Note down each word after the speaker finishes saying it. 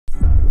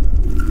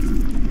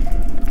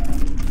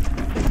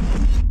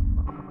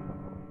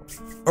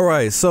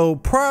Alright, so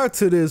prior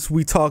to this,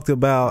 we talked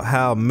about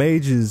how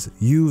mages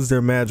use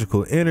their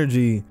magical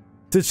energy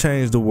to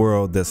change the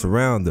world that's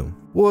around them.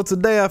 Well,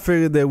 today I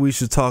figured that we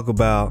should talk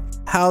about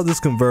how this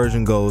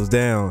conversion goes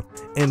down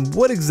and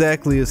what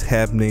exactly is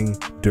happening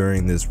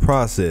during this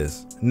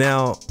process.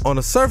 Now, on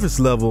a surface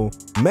level,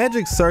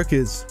 magic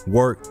circuits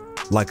work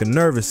like a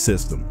nervous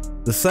system.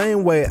 The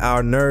same way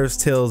our nerves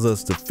tells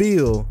us to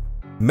feel,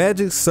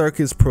 magic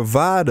circuits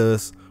provide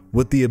us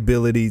with the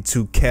ability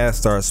to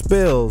cast our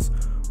spells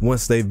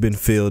once they've been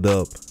filled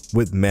up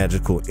with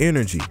magical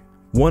energy.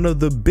 One of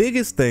the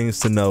biggest things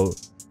to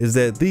note is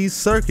that these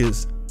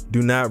circuits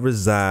do not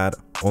reside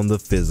on the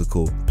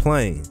physical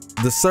plane.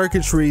 The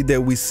circuitry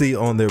that we see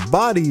on their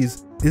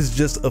bodies is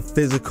just a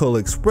physical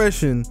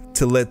expression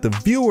to let the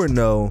viewer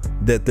know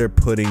that they're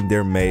putting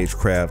their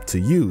magecraft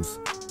to use.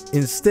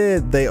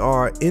 Instead, they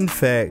are in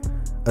fact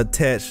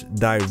attached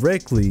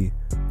directly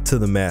to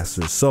the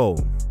master's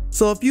soul.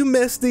 So if you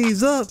mess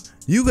these up,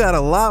 you got a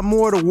lot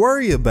more to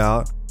worry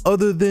about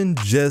other than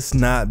just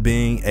not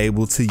being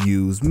able to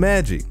use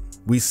magic.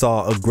 We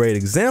saw a great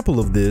example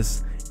of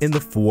this in the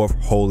Fourth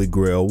Holy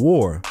Grail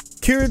War.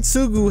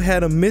 Kiritsugu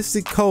had a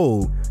mystic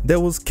code that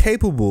was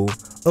capable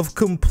of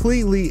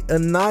completely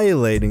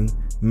annihilating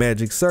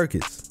magic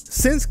circuits.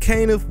 Since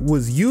Kaneth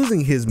was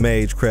using his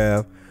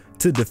magecraft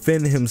to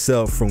defend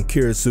himself from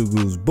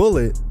Kiritsugu's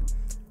bullet,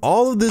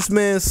 all of this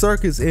man's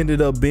circuits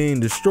ended up being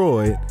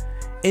destroyed,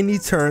 and he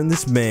turned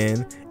this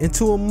man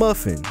into a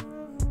muffin.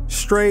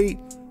 Straight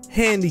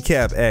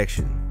handicap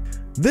action.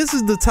 This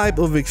is the type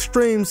of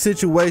extreme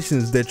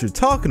situations that you're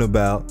talking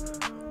about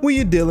when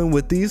you're dealing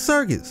with these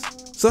circuits.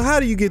 So how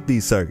do you get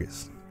these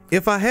circuits?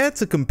 If I had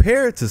to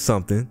compare it to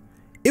something,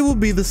 it would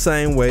be the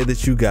same way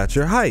that you got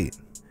your height.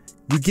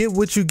 You get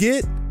what you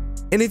get,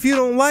 and if you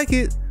don't like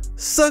it,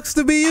 sucks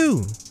to be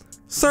you.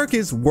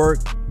 Circuits work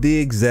the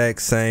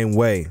exact same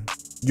way.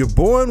 You're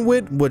born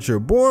with what you're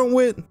born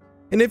with,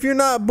 and if you're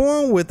not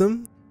born with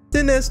them,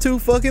 then that's too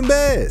fucking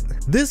bad.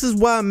 This is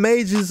why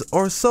mages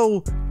are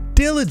so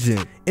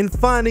diligent in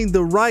finding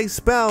the right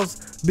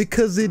spouse,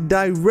 because it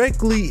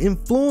directly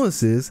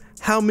influences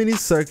how many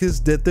circuits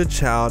that their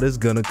child is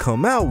gonna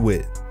come out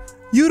with.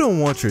 You don't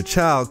want your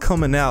child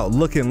coming out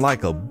looking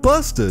like a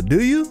buster,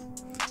 do you?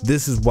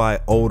 This is why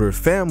older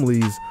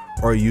families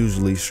are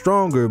usually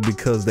stronger,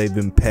 because they've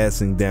been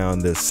passing down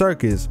their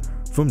circuits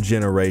from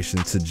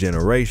generation to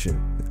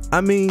generation. I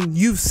mean,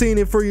 you've seen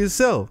it for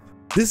yourself.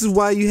 This is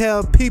why you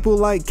have people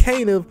like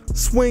Kaneth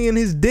swinging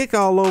his dick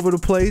all over the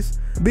place,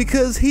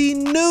 because he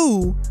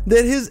knew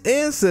that his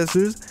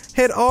ancestors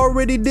had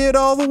already did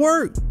all the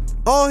work.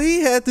 All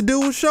he had to do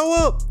was show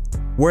up.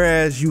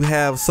 Whereas you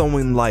have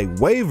someone like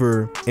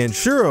Waver and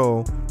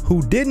Shiro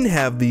who didn't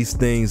have these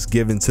things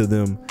given to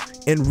them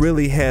and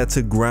really had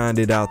to grind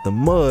it out the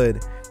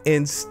mud,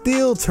 and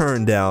still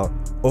turned out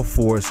a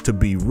force to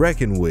be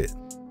reckoned with.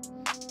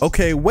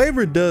 Okay,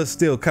 Waver does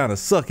still kind of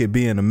suck at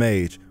being a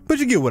mage, but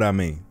you get what I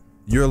mean.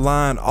 Your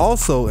line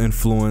also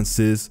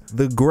influences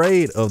the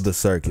grade of the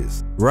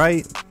circuits,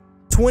 right?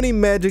 20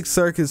 magic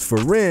circuits for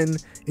Ren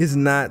is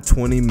not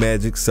 20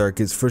 magic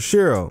circuits for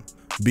Shiro,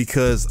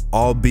 because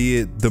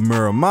albeit the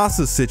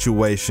Muramasa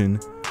situation,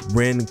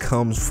 Ren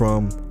comes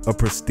from a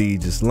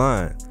prestigious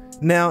line.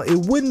 Now,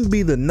 it wouldn't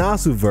be the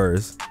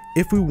Nasuverse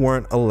if we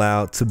weren't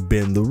allowed to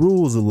bend the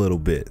rules a little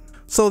bit.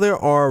 So there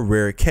are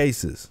rare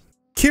cases.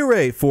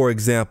 Kirei, for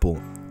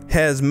example,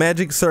 has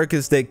magic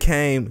circuits that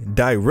came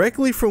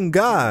directly from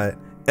God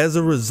as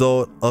a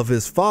result of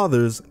his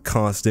father's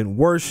constant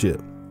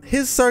worship.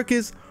 His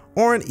circuits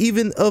aren't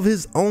even of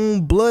his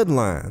own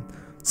bloodline.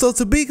 So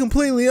to be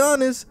completely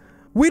honest,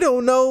 we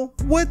don't know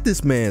what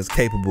this man's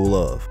capable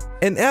of.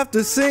 And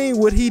after seeing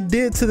what he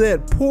did to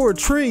that poor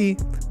tree,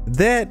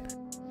 that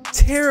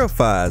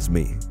terrifies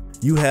me.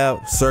 You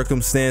have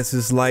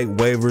circumstances like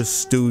Waver's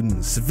student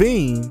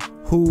Sveen,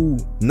 who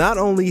not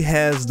only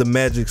has the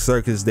magic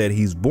circuits that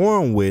he's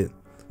born with,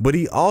 but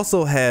he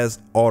also has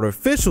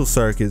artificial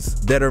circuits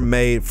that are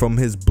made from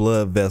his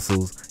blood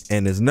vessels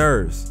and his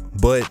nerves.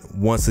 But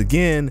once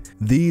again,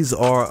 these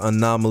are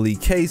anomaly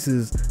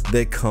cases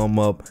that come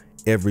up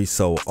every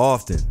so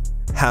often.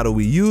 How do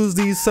we use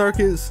these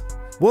circuits?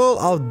 Well,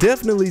 I'll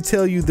definitely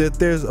tell you that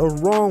there's a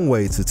wrong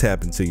way to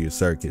tap into your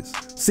circuits.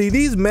 See,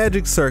 these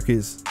magic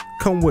circuits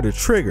come with a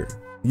trigger.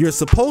 You're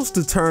supposed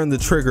to turn the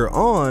trigger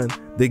on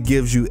that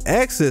gives you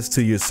access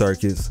to your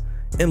circuits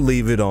and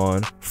leave it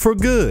on for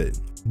good.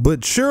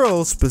 But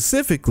Shiro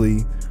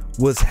specifically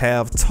was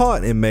half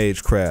taught in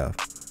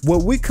magecraft.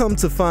 What we come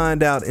to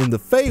find out in the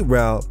Fate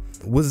route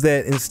was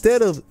that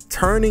instead of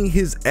turning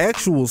his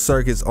actual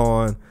circuits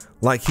on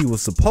like he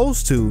was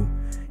supposed to,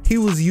 he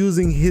was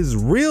using his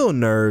real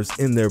nerves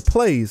in their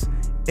place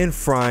and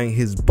frying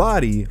his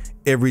body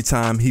every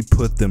time he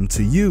put them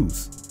to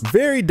use.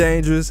 Very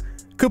dangerous,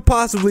 could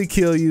possibly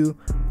kill you.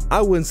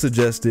 I wouldn't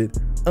suggest it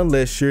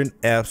unless you're an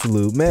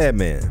absolute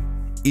madman.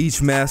 Each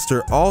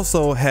master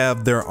also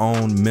have their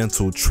own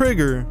mental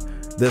trigger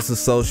that's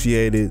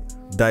associated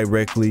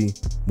directly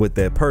with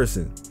that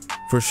person.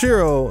 For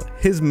Shiro,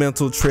 his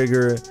mental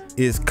trigger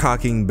is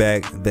cocking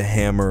back the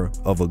hammer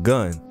of a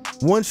gun.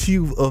 Once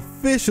you've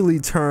officially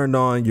turned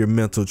on your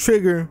mental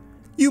trigger,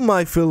 you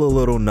might feel a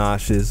little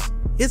nauseous.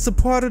 It's a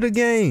part of the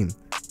game.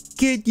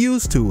 Get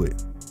used to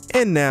it.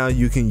 And now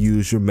you can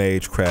use your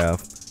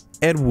magecraft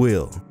at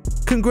will.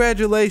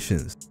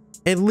 Congratulations.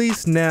 At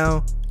least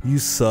now you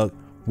suck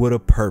with a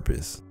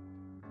purpose.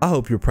 I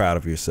hope you're proud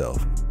of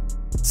yourself.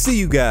 See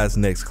you guys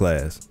next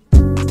class.